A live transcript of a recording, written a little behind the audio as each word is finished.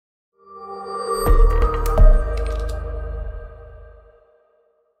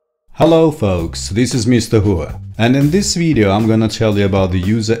Hello folks, this is Mr. Whoer, and in this video I'm gonna tell you about the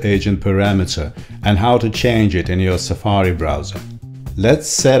user agent parameter and how to change it in your Safari browser. Let's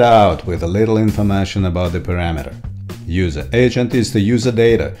set out with a little information about the parameter. User agent is the user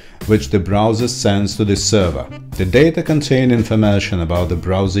data which the browser sends to the server. The data contain information about the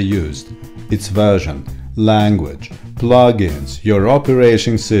browser used, its version, language, plugins, your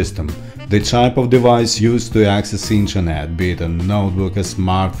operating system, the type of device used to access internet, be it a notebook, a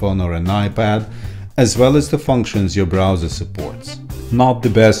smartphone or an iPad, as well as the functions your browser supports. Not the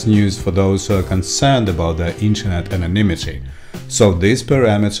best news for those who are concerned about their internet anonymity, so this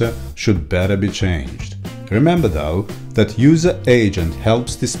parameter should better be changed. Remember though that user agent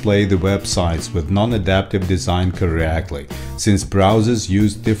helps display the websites with non-adaptive design correctly, since browsers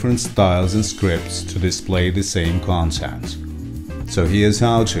use different styles and scripts to display the same content. So here's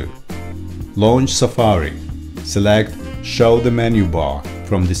how to. Launch Safari. Select Show the menu bar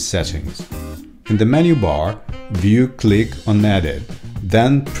from the settings. In the menu bar, view click on Edit,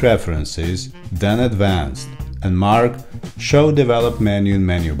 then Preferences, then Advanced, and mark Show Develop menu in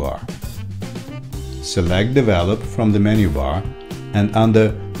menu bar. Select Develop from the menu bar and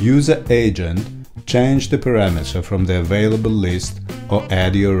under User Agent, change the parameter from the available list or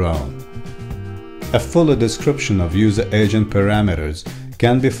add your own. A fuller description of user agent parameters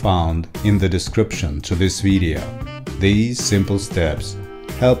can be found in the description to this video. These simple steps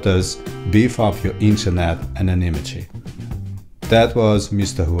helped us beef up your internet anonymity. That was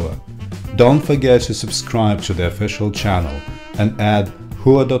Mr. Whoer. Don't forget to subscribe to the official channel and add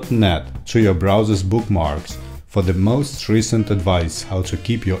Whoer.net to your browser's bookmarks for the most recent advice how to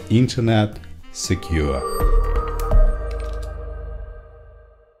keep your internet secure.